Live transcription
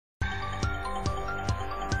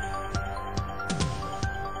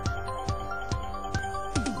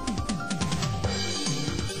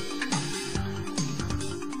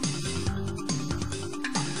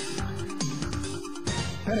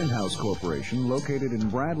Peddinghaus Corporation, located in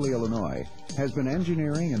Bradley, Illinois, has been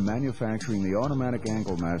engineering and manufacturing the automatic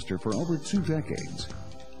Angle Master for over 2 decades.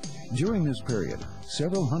 During this period,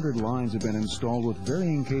 several hundred lines have been installed with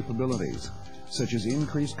varying capabilities, such as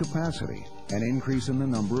increased capacity, an increase in the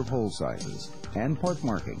number of hole sizes, and part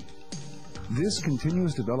marking. This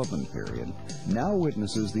continuous development period now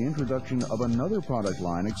witnesses the introduction of another product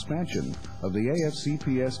line expansion of the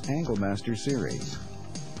AFCPS Angle Master series.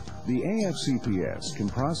 The AFCPS can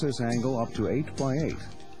process angle up to 8x8,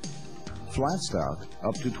 flat stock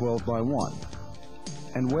up to 12x1,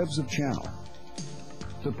 and webs of channel.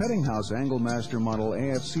 The Peddinghaus Angle Master model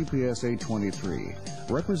AFCPS 823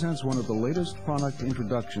 represents one of the latest product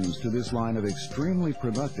introductions to this line of extremely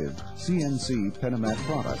productive CNC Pedimat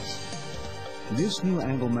products. This new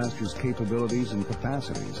Angle Master's capabilities and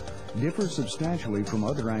capacities differ substantially from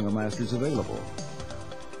other Angle Masters available.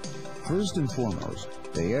 First and foremost,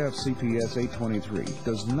 the AFCPS 823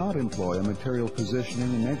 does not employ a material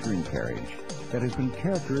positioning and measuring carriage that has been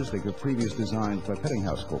characteristic of previous designs by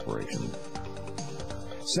Peddinghaus Corporation.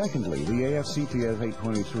 Secondly, the AFCPS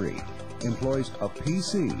 823 employs a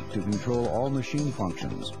PC to control all machine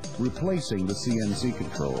functions, replacing the CNC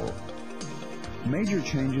control. Major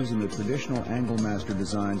changes in the traditional Angle Master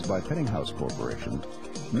designs by Peddinghaus Corporation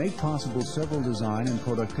make possible several design and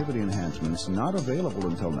productivity enhancements not available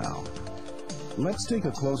until now. Let's take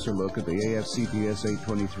a closer look at the AFCPS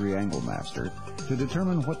 823 Angle Master to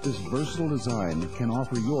determine what this versatile design can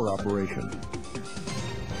offer your operation.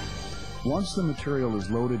 Once the material is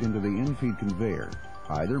loaded into the in-feed conveyor,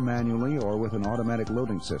 either manually or with an automatic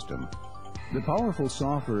loading system, the powerful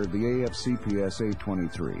software of the AFCPS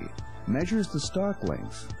 823 measures the stock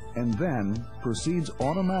length and then proceeds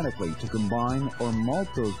automatically to combine or mult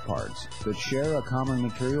those parts that share a common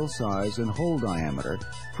material size and hole diameter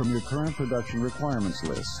from your current production requirements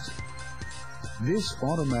lists. This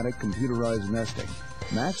automatic computerized nesting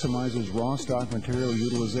maximizes raw stock material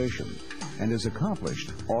utilization and is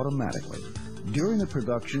accomplished automatically. During the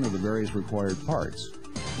production of the various required parts,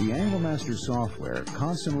 the Angle Master software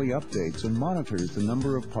constantly updates and monitors the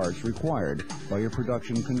number of parts required by your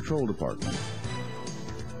production control department.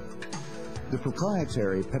 The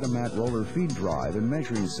proprietary Pedimat roller feed drive and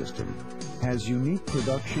measuring system has unique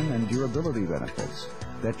production and durability benefits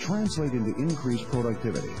that translate into increased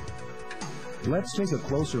productivity. Let's take a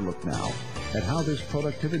closer look now at how this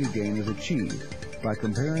productivity gain is achieved by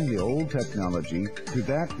comparing the old technology to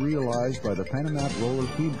that realized by the Pedimat roller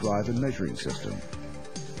feed drive and measuring system.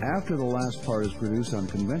 After the last part is produced on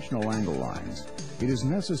conventional angle lines, it is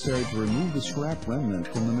necessary to remove the scrap remnant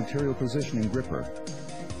from the material positioning gripper.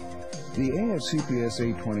 The AFCPS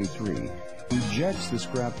 823 ejects the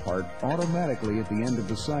scrap part automatically at the end of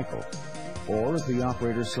the cycle, or if the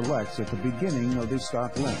operator selects at the beginning of the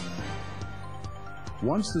stock length.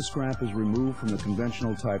 Once the scrap is removed from the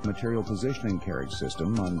conventional type material positioning carriage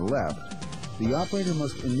system on the left, the operator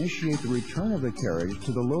must initiate the return of the carriage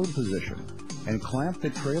to the load position and clamp the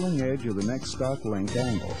trailing edge of the next stock length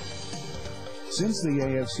angle. Since the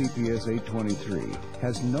AFCPS 823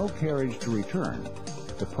 has no carriage to return,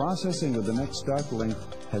 the processing of the next stock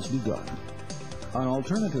length has begun. On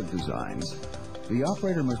alternative designs, the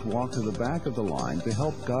operator must walk to the back of the line to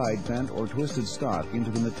help guide bent or twisted stock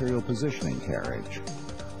into the material positioning carriage.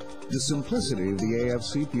 The simplicity of the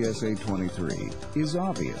AFCPS 823 is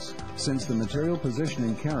obvious, since the material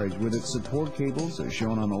positioning carriage with its support cables, as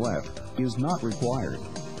shown on the left, is not required.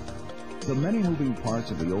 The many moving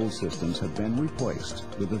parts of the old systems have been replaced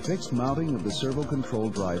with the fixed mounting of the servo control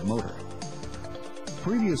drive motor.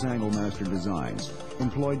 Previous Angle Master designs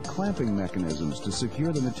employed clamping mechanisms to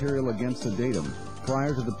secure the material against the datum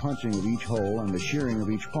prior to the punching of each hole and the shearing of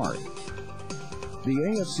each part. The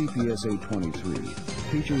AFCPS 823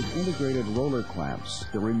 features integrated roller clamps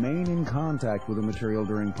that remain in contact with the material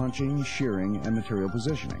during punching, shearing, and material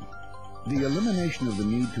positioning. The elimination of the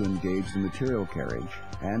need to engage the material carriage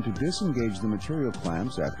and to disengage the material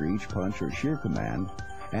clamps after each punch or shear command,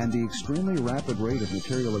 and the extremely rapid rate of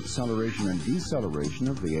material acceleration and deceleration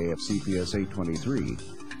of the AFCPS 823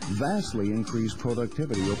 vastly increased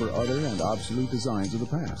productivity over other and obsolete designs of the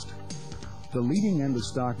past. The leading end of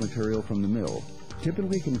stock material from the mill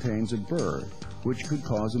typically contains a burr, which could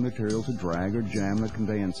cause the material to drag or jam the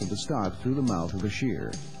conveyance of the stock through the mouth of the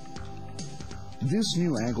shear. This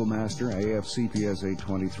new Angle Master AFCPS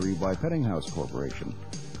 823 by Peddinghaus Corporation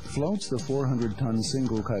floats the 400-ton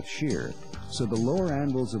single-cut shear, so the lower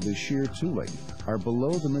angles of the shear tooling are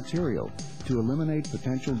below the material to eliminate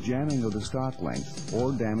potential jamming of the stock length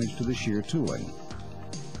or damage to the shear tooling.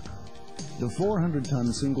 The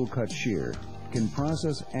 400-ton single-cut shear can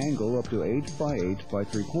process angle up to 8x8 by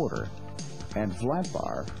 3/4, and flat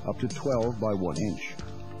bar up to 12 by 1 inch.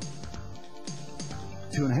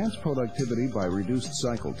 To enhance productivity by reduced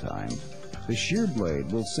cycle time, the shear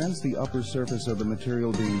blade will sense the upper surface of the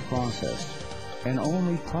material being processed and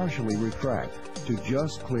only partially retract to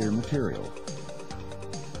just clear material.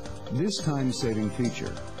 This time-saving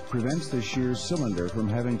feature prevents the shear cylinder from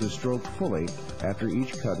having to stroke fully after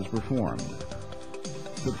each cut is performed.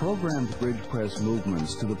 The programmed bridge press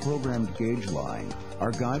movements to the programmed gauge line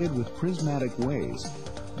are guided with prismatic ways.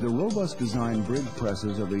 The robust design bridge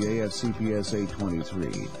presses of the AFCPS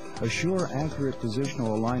 823 assure accurate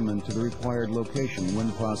positional alignment to the required location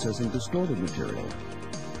when processing distorted material.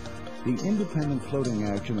 The independent floating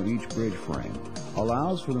action of each bridge frame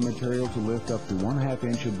allows for the material to lift up to 1/2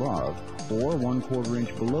 inch above or 1/4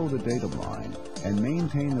 inch below the datum line and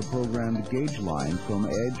maintain the programmed gauge line from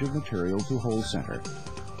edge of material to hole center.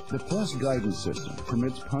 The press guidance system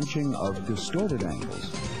permits punching of distorted angles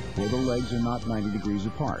where the legs are not 90 degrees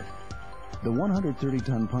apart. The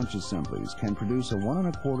 130-ton punch assemblies can produce a 1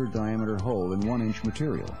 1/4 diameter hole in 1 inch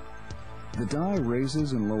material. The die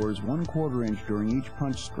raises and lowers 1/4 inch during each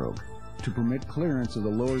punch stroke to permit clearance of the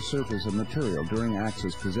lower surface of material during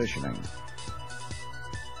axis positioning.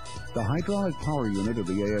 The hydraulic power unit of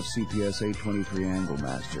the AFCPS 823 Angle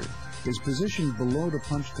Master is positioned below the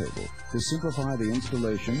punch table to simplify the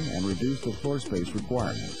installation and reduce the floor space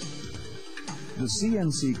requirement. The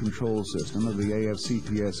CNC control system of the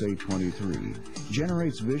AFCPS 823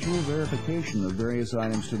 generates visual verification of various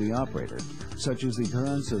items to the operator, such as the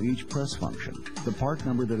occurrence of each press function, the part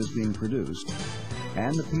number that is being produced,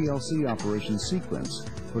 and the PLC operation sequence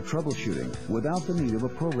for troubleshooting without the need of a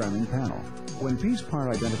programming panel. When piece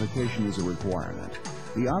part identification is a requirement,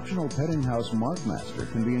 the optional Peddinghaus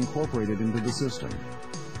MarkMaster can be incorporated into the system.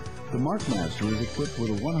 The MarkMaster is equipped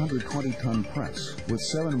with a 120-ton press with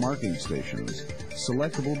 7 marking stations,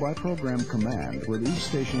 selectable by program command, with each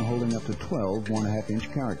station holding up to 12 1/2 inch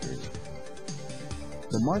characters.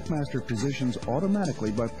 The MarkMaster positions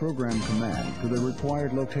automatically by program command to the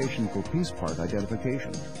required location for piece part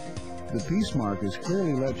identification. The piece mark is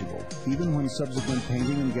clearly legible even when subsequent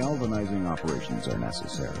painting and galvanizing operations are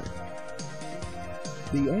necessary.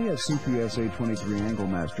 The AFCPS 823 Angle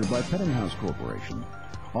Master by Peddinghaus Corporation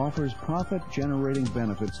offers profit-generating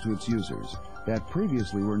benefits to its users that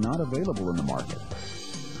previously were not available in the market.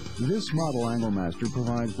 This model Angle Master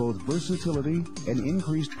provides both versatility and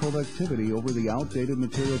increased productivity over the outdated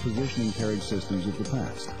material positioning carriage systems of the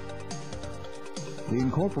past. The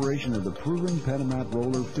incorporation of the proven Peddinghaus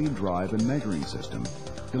roller feed drive and measuring system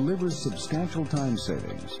delivers substantial time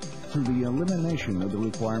savings through the elimination of the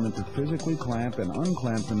requirement to physically clamp and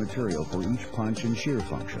unclamp the material for each punch and shear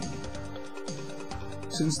function.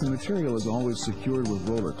 Since the material is always secured with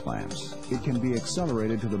roller clamps, it can be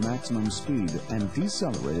accelerated to the maximum speed and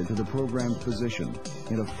decelerated to the programmed position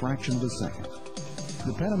in a fraction of a second.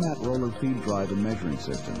 The Peddinghaus roller feed drive and measuring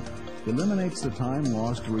system eliminates the time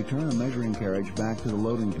lost to return a measuring carriage back to the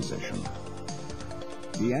loading position.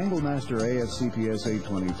 The Angle Master AFCPS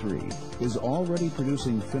 823 is already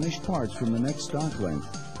producing finished parts from the next stock length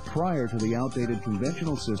prior to the outdated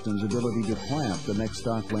conventional system's ability to clamp the next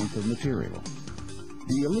stock length of material.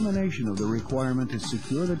 The elimination of the requirement to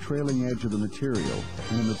secure the trailing edge of the material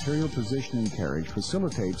in a material positioning carriage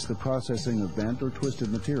facilitates the processing of bent or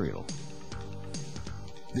twisted material.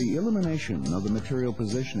 The elimination of the material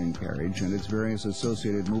positioning carriage and its various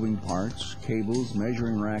associated moving parts, cables,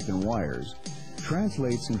 measuring rack, and wires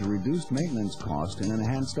translates into reduced maintenance cost and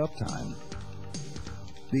enhanced uptime.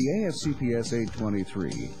 The AFCPS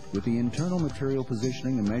 823, with the internal material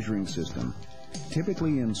positioning and measuring system,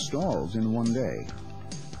 typically installs in 1 day.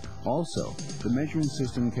 Also, the measuring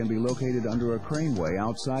system can be located under a craneway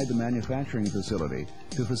outside the manufacturing facility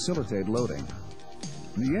to facilitate loading.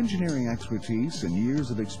 The engineering expertise and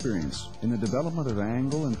years of experience in the development of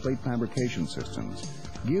angle and plate fabrication systems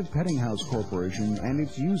give Peddinghaus Corporation and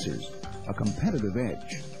its users a competitive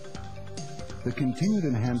edge. The continued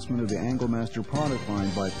enhancement of the Angle Master product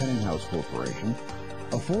line by Peddinghaus Corporation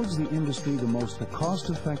affords the industry the most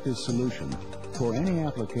cost-effective solution for any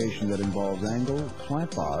application that involves angle,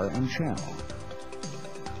 flat bar, and channel.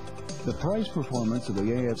 The price performance of the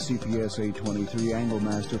AFCPS 823 Angle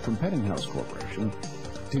Master from Peddinghaus Corporation,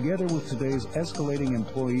 together with today's escalating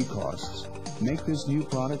employee costs, make this new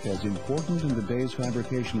product as important in today's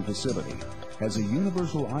fabrication facility as a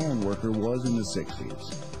universal ironworker was in the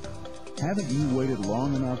 60s. Haven't you waited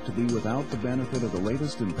long enough to be without the benefit of the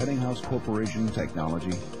latest in Peddinghaus Corporation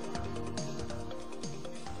technology?